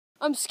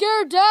I'm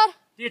scared, Dad.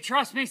 Do you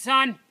trust me,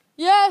 son?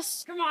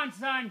 Yes. Come on,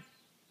 son.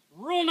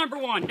 Rule number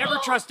 1, never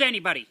trust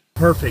anybody.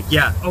 Perfect,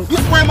 yeah. Oh, You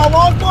spraying my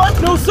lawn, boy?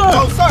 no, sir.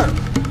 No, sir.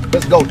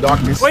 Let's go,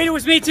 darkness. Wait, it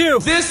was me too.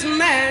 This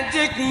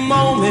magic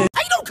moment.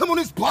 I don't come on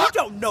this block. You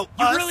don't know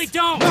You us. really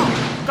don't. No.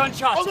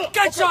 Gunshots. Oh, look.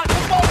 Gunshots.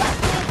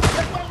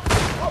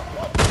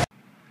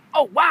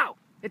 Oh, wow!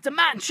 It's a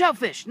mountain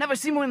shellfish. Never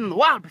seen one in the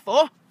wild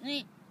before.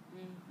 Sugar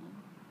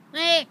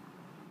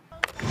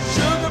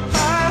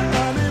pie,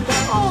 honey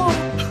bun.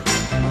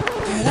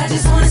 Girl, I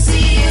just wanna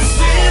see you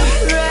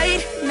swim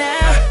right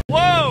now.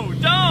 Whoa,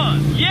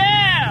 Don.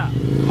 Yeah.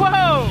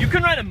 Whoa. You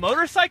can ride a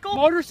motorcycle?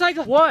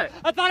 Motorcycle? What?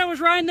 I thought I was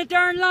riding the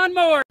darn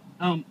lawnmower.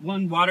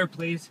 1 water,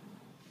 please.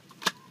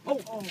 Oh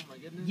my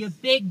goodness. You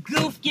big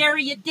goof,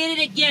 Gary, you did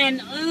it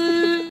again.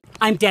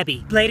 I'm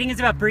Debbie. Blading is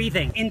about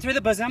breathing. In through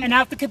the bosom and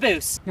out the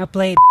caboose. Now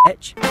blade,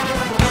 bitch.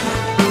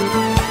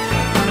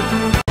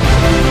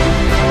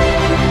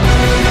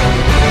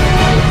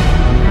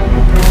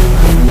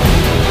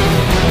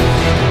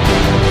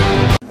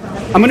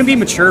 I'm gonna be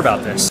mature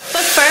about this.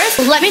 But first,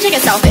 let me take a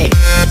selfie.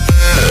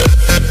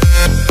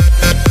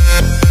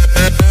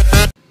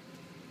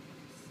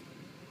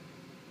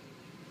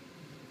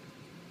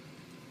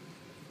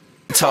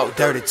 Talk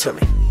dirty to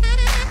me.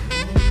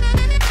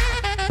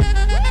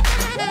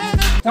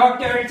 Talk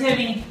dirty to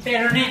me.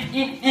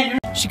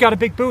 She got a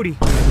big booty.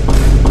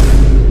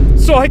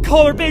 So I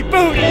call her Big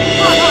Booty.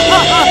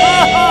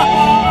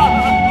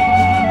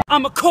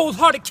 I'm a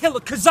cold-hearted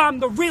killer cause I'm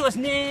the realest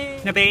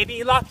nigga. Now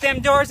baby, lock them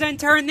doors and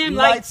turn them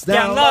lights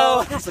down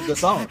low. That's a good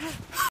song.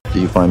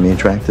 Do you find me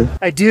attractive?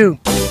 I do.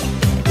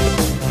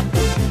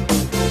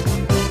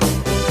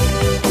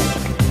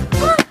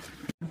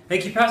 Hey,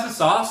 can you pass the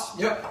sauce?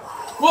 Yep.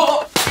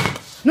 Whoa.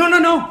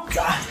 No.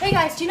 Hey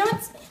guys, do you know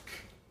what's...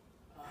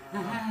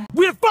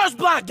 We the first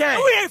black gang.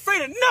 And we ain't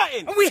afraid of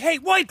nothing. And we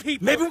hate white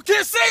people. Maybe we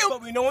can't see them,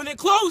 but we know when they're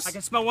close. I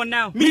can smell one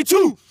now. Me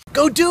too.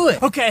 Go do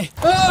it. Okay.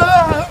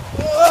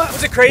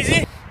 Was it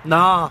crazy?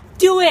 Nah.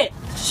 Do it.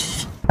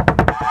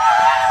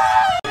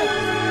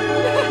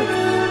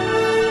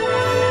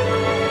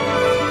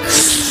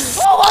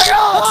 Oh my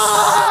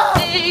God!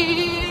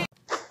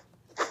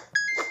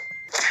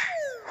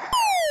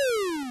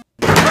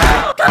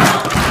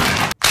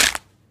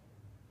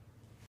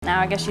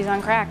 Now I guess she's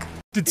on crack.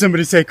 Did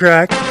somebody say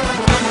crack?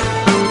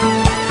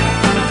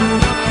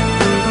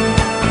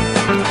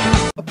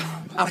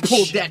 I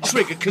pulled that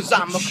trigger cause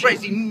I'm a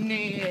crazy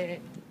nigga.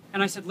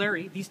 And I said,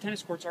 Larry, these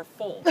tennis courts are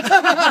full.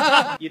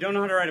 You don't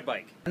know how to ride a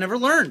bike. I never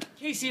learned.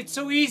 Casey, it's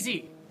so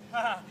easy.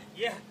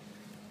 Yeah.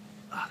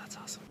 Oh, that's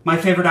awesome. My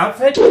favorite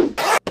outfit?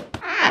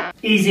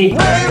 Easy.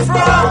 Where you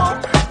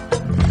from?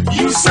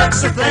 You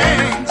sexy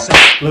things.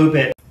 Blue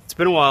bit. It's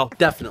been a while.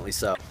 Definitely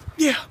so.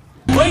 Yeah.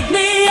 Wake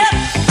me up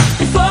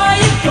before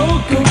you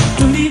go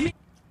to leave me.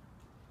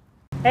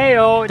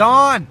 Hey-o.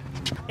 Don!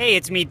 Hey,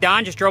 it's me,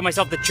 Don. Just drove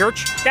myself to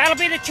church. That'll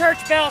be the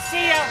church bell.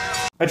 See ya.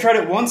 I tried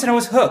it once and I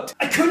was hooked.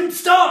 I couldn't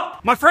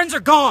stop. My friends are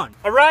gone.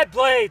 I ride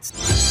blades.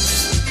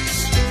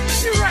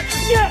 You're right.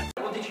 Yeah.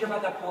 Well, did you hear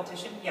about that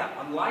politician? Yeah,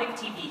 on live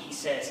TV he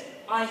says,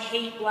 I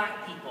hate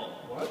black people.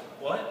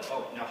 What?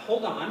 Oh, now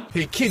hold on.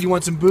 Hey, kid, you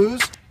want some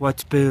booze?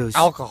 What's booze?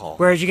 Alcohol.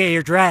 Where'd you get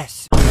your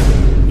dress?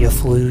 You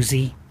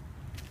floozy.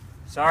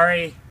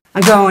 Sorry.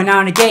 I'm going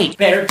on a date.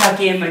 Better tuck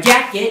in my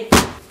jacket.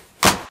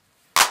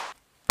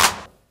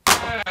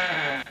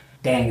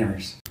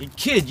 Dangers. Hey,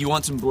 kid, you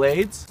want some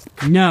blades?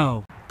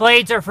 No.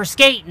 Blades are for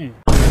skating.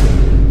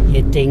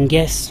 You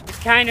dingus. It's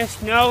kind of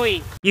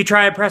snowy. You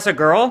try to press a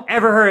girl?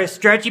 Ever heard of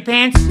stretchy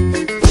pants?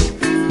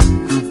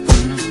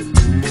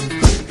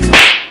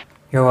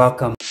 You're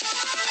welcome.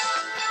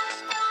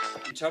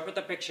 Interpret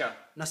the picture.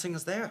 Nothing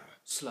is there.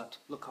 Slut.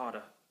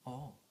 Licata.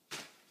 Oh.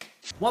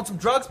 Want some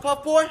drugs,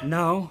 Puff Boy?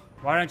 No.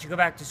 Why don't you go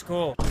back to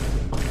school?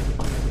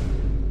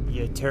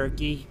 You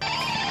turkey.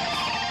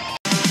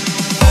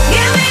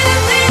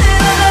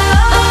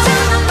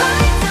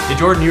 Hey,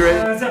 Jordan, you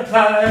ready?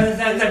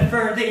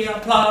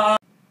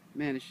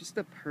 Man, it's just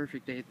the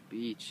perfect day at the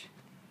beach.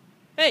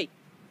 Hey,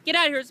 get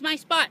out of here. It's my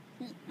spot.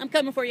 I'm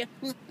coming for you.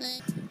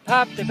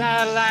 Pop the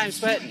bottle, I'm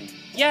sweating.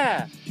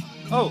 Yeah.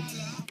 Oh.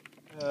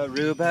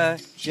 Aruba,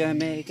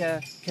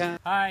 Jamaica,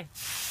 Hi.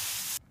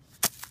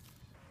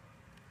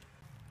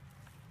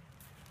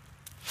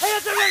 Hey,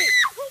 that's already!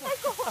 Oh my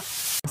God!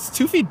 It's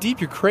 2 feet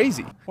deep, you're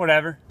crazy.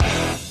 Whatever.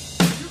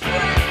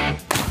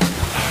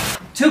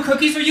 2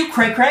 cookies, are you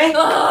cray-cray?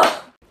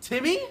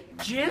 Timmy?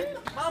 Jim?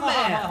 My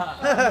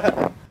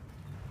man.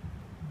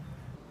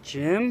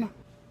 Jim?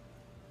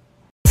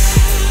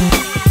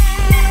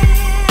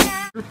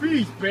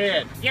 Graffiti's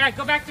bad. Yeah,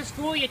 go back to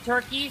school, you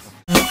turkeys.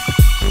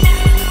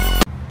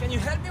 Can you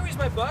help me with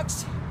my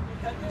bucks?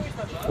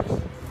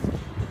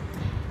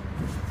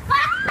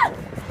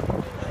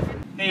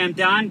 Hey, I'm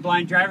Don,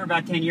 blind driver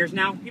about 10 years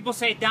now. People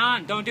say,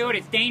 Don, don't do it,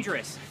 it's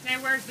dangerous. Say,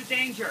 where's the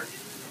danger?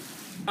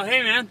 Oh,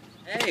 hey, man.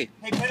 Hey.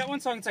 Hey, play that one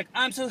song, it's like,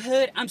 I'm so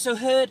hood, I'm so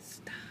hood.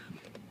 Stop.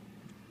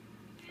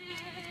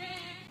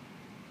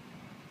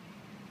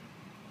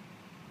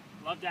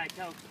 Love that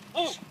Coke.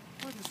 Oh!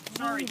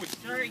 Sorry.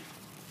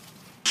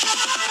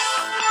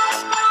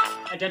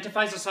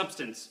 Identifies a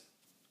substance.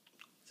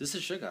 This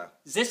is sugar.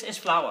 This is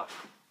flour.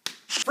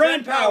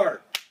 Friend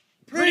power.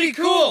 Pretty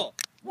cool.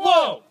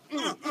 Whoa.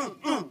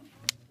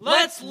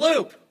 Let's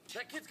loop.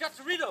 That kid's got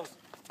Doritos.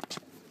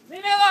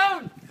 Leave me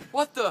alone!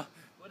 What the?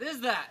 What is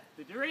that?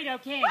 The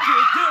Dorito King.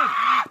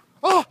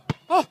 Oh.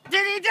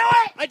 Did he do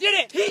it? I did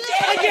it. He did!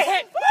 I did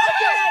it!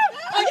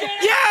 I did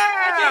it!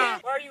 Yeah.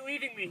 Why are you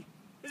leaving me?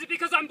 Is it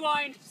because I'm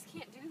blind? Just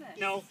can't do this.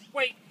 No,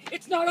 wait.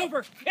 It's not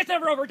over. It's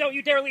never over. Don't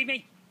you dare leave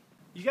me.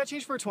 You got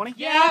change for a 20?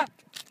 Yeah.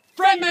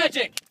 Friend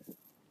magic.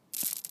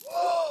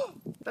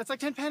 That's like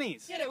 10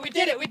 pennies. We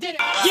did it.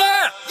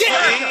 Yeah.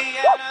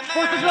 Yeah.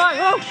 4th of July.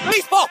 Oh,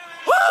 Baseball.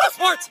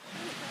 Sports.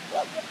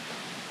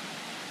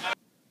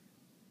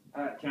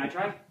 Can I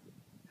try?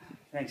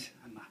 Thanks.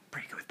 I'm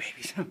pretty good with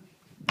babies.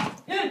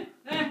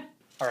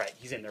 All right,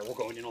 he's in there. We're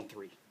going in on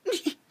 3.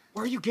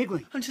 Why are you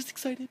giggling? I'm just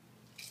excited.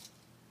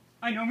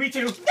 I know, me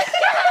too.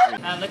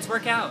 Let's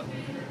work out.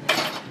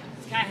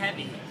 It's kind of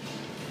heavy.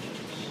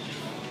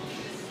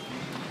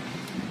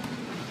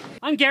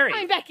 I'm Gary.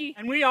 I'm Becky.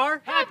 And we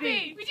are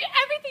Happy. We do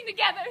everything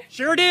together.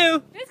 Sure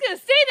do. It's gonna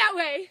stay that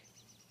way.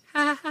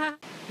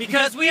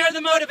 Because we are the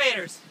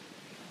motivators.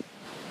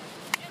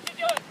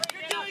 You're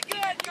doing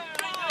good.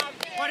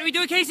 What are we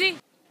doing, Casey?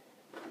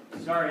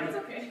 Sorry. It's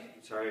okay.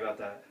 Sorry about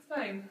that. It's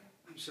fine.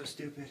 I'm so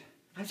stupid.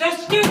 I'm so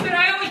stupid.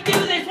 I always do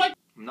this. What?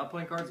 I'm not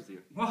playing cards with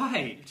you.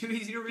 Why? You're too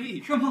easy to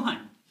read. Come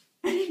on.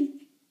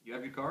 You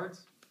have your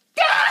cards?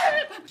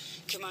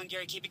 Come on,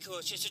 Gary. Keep it cool.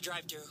 It's just a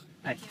drive-through.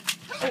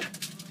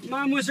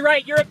 Mom was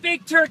right. You're a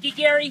big turkey,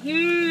 Gary.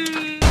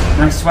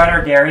 Nice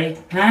sweater, Gary.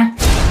 Huh?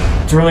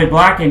 It's really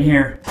black in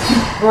here.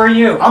 Who are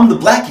you? I'm the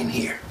black in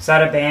here. Is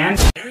that a band?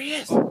 There he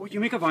is. Will you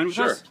make a vine with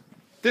us?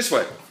 This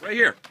way. Right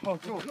here. Oh,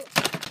 cool.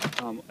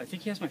 I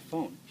think he has my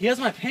phone. He has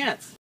my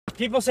pants.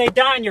 People say,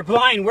 Don, you're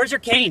blind. Where's your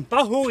cane?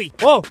 Bahooey.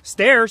 Whoa,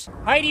 stairs.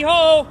 Heidi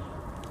ho!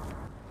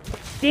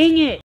 Dang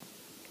it.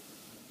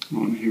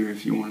 I'm here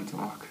if you want to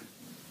talk.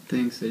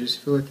 Thanks, I just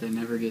feel like I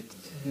never get to...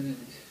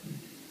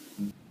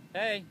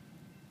 Hey.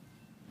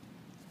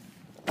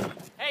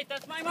 Hey,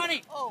 that's my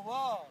money. Oh,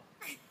 wow.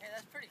 Hey,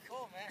 that's pretty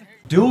cool, man.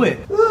 Do it.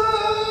 Is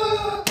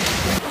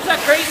that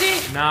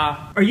crazy?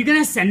 Nah. Are you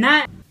gonna send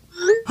that?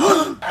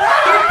 You're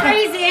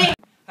crazy.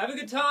 Have a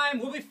good time.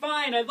 We'll be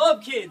fine. I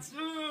love kids.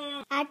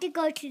 I have to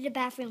go to the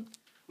bathroom.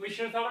 We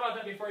should have thought about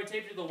that before I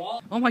taped you to the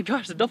wall. Oh my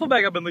gosh, the duffel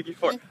bag I've been looking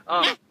for.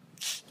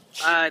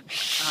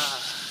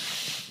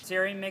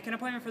 Siri, make an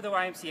appointment for the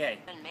YMCA.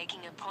 And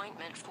making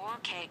appointment for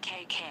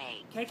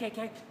KKK.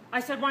 KKK. I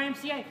said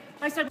YMCA.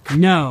 I said...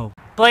 No.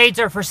 Blades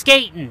are for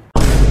skating.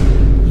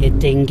 You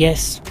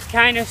dingus. It's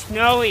kind of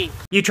snowy.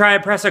 You try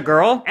to press a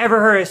girl? Ever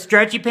heard of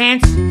stretchy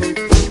pants?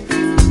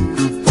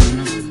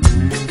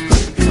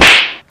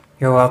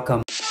 You're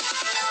welcome.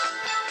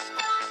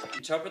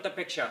 Interpret the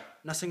picture.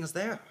 Nothing is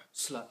there.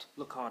 Slut.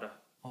 Look harder.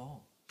 Oh.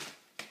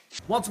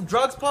 Want some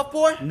drugs, Puff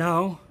Boy?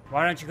 No.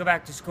 Why don't you go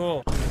back to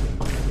school?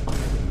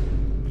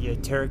 You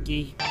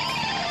turkey.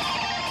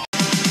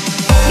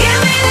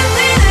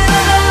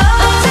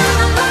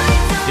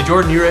 Hey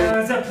Jordan, you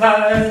ready?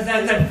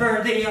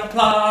 For the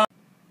applause.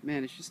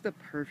 Man, it's just the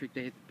perfect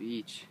day at the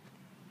beach.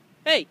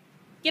 Hey,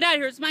 get out of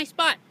here. It's my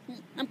spot.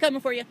 I'm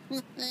coming for you.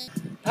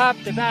 Pop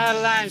the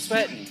bottle, I'm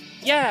sweating.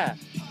 Yeah.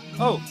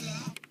 Oh.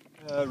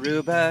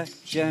 Aruba,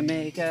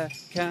 Jamaica,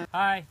 come.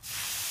 Hi.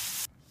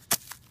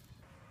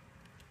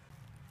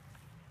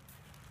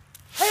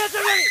 Hey, that's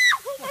already!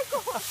 Oh my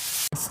God.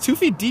 It's 2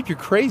 feet deep. You're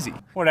crazy.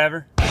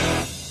 Whatever.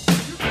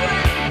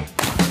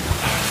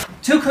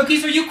 2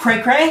 cookies? Are you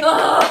cray-cray?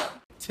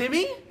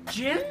 Timmy?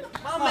 Jim?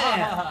 My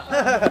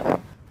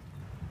man.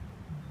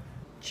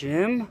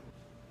 Jim?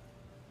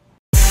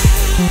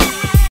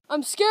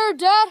 I'm scared,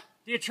 Dad.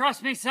 Do you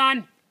trust me,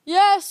 son?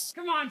 Yes.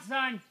 Come on,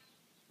 son.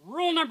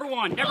 Rule number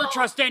 1, never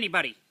trust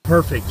anybody.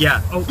 Perfect,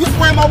 yeah. Oh. You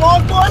spraying my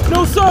lawn, boy?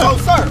 No, sir. No,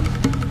 sir.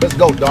 Let's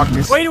go,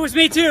 darkness. Wait, it was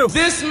me too.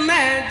 This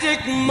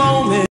magic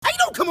moment. I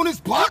don't come on this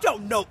block. You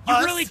don't know You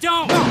us. really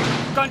don't. No.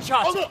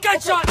 Gunshots. Oh, look.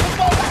 Gunshots.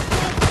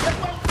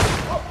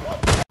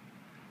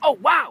 Oh,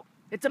 wow.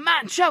 It's a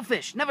mountain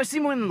shellfish. Never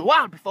seen one in the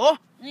wild before.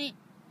 Hey.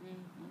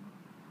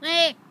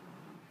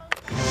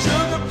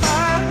 Sugar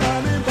pie,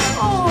 honey,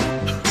 girl,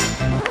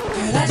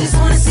 I just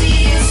wanna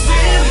see you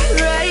swim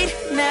right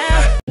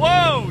now.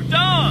 Whoa,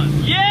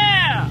 Don.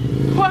 Yeah.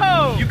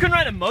 Whoa. You can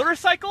ride a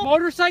motorcycle?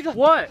 Motorcycle?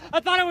 What? I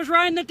thought I was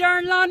riding the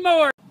darn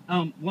lawnmower.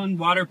 1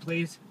 water,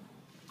 please.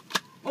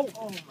 Oh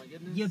my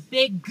goodness. You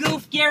big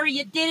goof, Gary,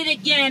 you did it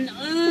again.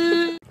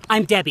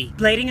 I'm Debbie.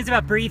 Blading is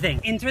about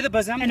breathing in through the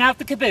bosom and out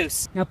the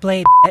caboose. Now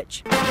blade,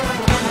 bitch.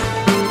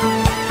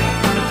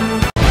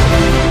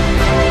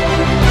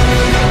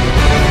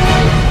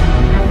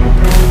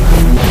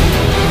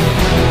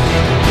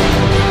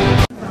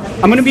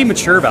 I'm gonna be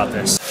mature about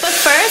this. But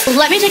first,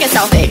 let me take a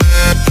selfie.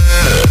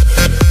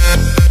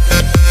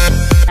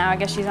 Now I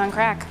guess she's on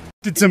crack.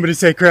 Did somebody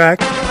say crack?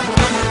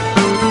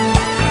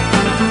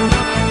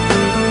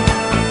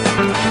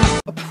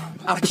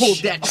 I pulled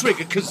that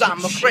trigger cause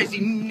I'm a crazy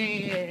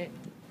nigga.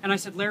 And I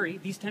said, Larry,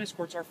 these tennis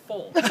courts are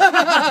full.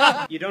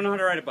 You don't know how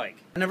to ride a bike.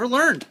 I never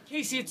learned.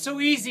 Casey, it's so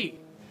easy.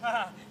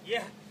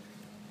 Yeah.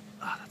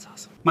 Oh, that's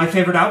awesome. My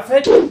favorite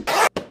outfit?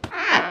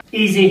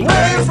 Easy.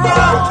 Where you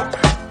from?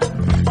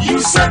 You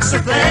sexy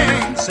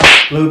things.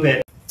 Blue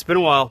bit. It's been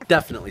a while.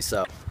 Definitely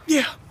so.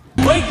 Yeah.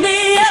 Wake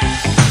me up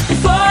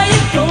before you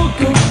go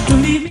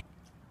leave me.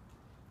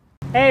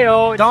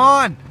 Heyo.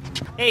 Don!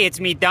 Hey, it's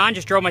me, Don.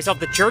 Just drove myself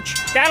to church.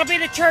 That'll be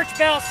the church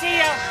bell. See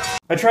ya.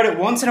 I tried it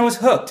once and I was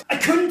hooked. I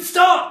couldn't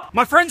stop.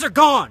 My friends are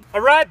gone. I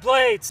ride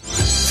blades.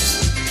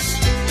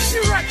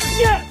 You're right.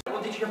 Yeah.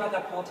 Well, did you hear about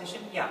that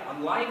politician? Yeah,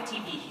 on live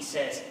TV he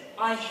says,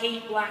 I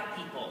hate black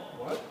people.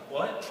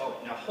 What? Oh,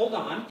 now hold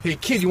on. Hey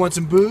kid, you want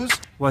some booze?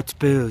 What's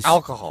booze?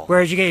 Alcohol.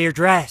 Where'd you get your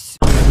dress?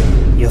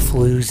 You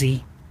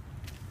floozy.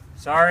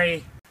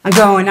 Sorry. I'm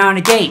going on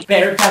a date.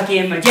 Better tuck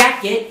in my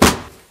jacket.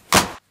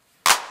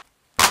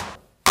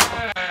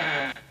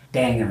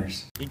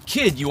 Dangers. Hey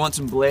kid, you want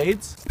some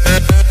blades?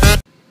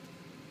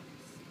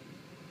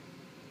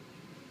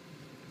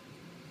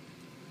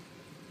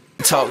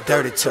 Talk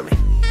dirty to me.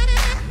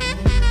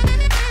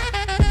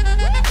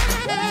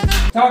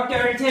 Talk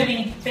dirty to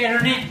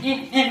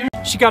me.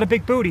 She got a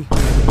big booty.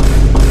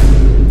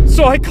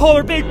 So I call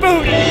her Big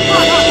Booty.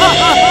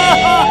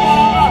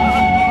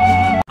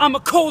 I'm a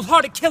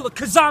cold-hearted killer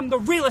cause I'm the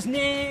realest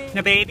nigga.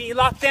 Now baby,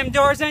 lock them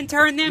doors and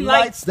turn them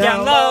lights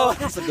down low.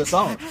 That's a good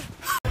song.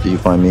 Do you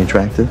find me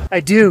attractive?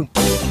 I do.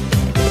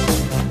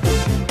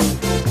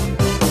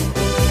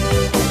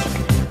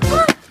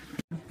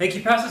 Hey, can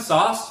you pass the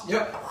sauce?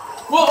 Yep.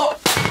 Whoa!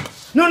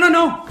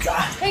 No.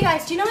 Hey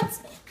guys, do you know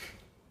what's...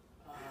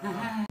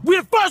 We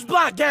the first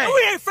black gang! And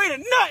we ain't afraid of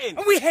nothing!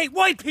 And we hate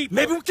white people.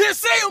 Maybe we can't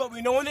say them, but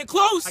we know when they're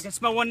close. I can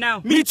smell one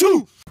now. Me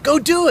too! Go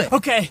do it!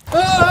 Okay.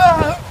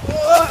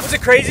 Was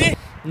it crazy?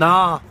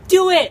 Nah.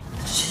 Do it!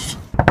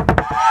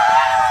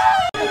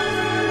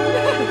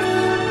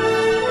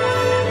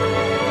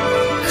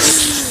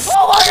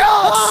 Oh my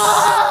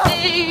god!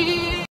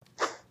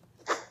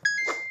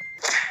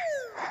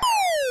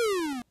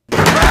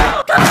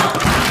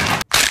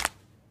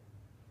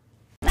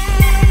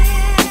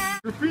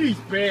 Graffiti's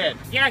bad.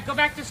 Yeah, go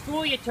back to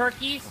school, you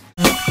turkeys.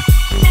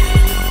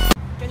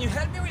 Can you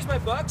help me with my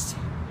bucks?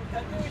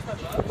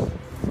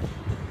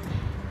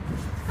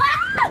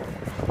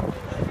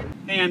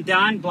 Hey, I'm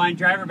Don, blind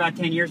driver about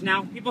 10 years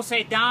now. People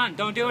say, Don,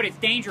 don't do it, it's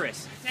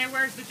dangerous. I say,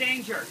 where's the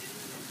danger?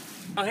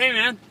 Oh, hey,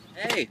 man.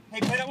 Hey. Hey,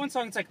 play that one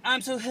song, it's like,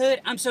 I'm so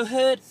hood, I'm so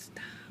hood.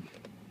 Stop.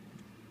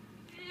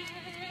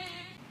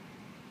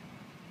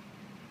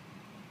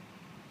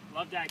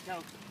 Love that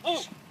Coke.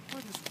 Oh!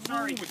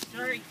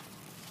 Sorry.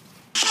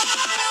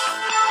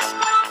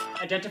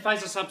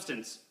 Identifies a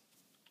substance.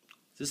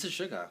 This is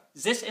sugar.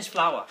 This is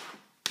flour.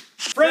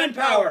 Friend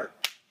power!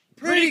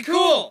 Pretty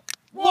cool!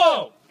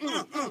 Whoa!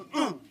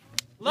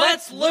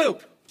 Let's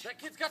loop! That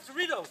kid's got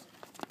Doritos.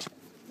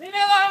 Leave me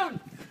alone!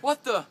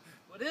 What the?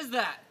 What is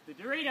that? The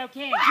Dorito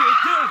King.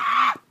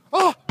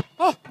 Oh!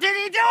 Did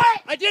he do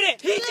it? I did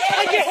it! He did!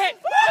 I did it!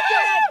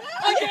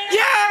 I did it!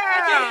 Yeah!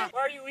 I did it!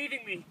 Why are you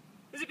leaving me?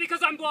 Is it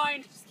because I'm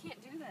blind? I just can't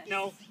do this.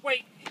 No.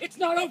 Wait. It's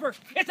not over.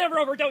 It's never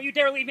over. Don't you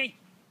dare leave me.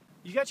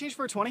 You got change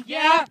for a 20?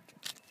 Yeah.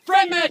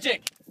 Friend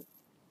magic!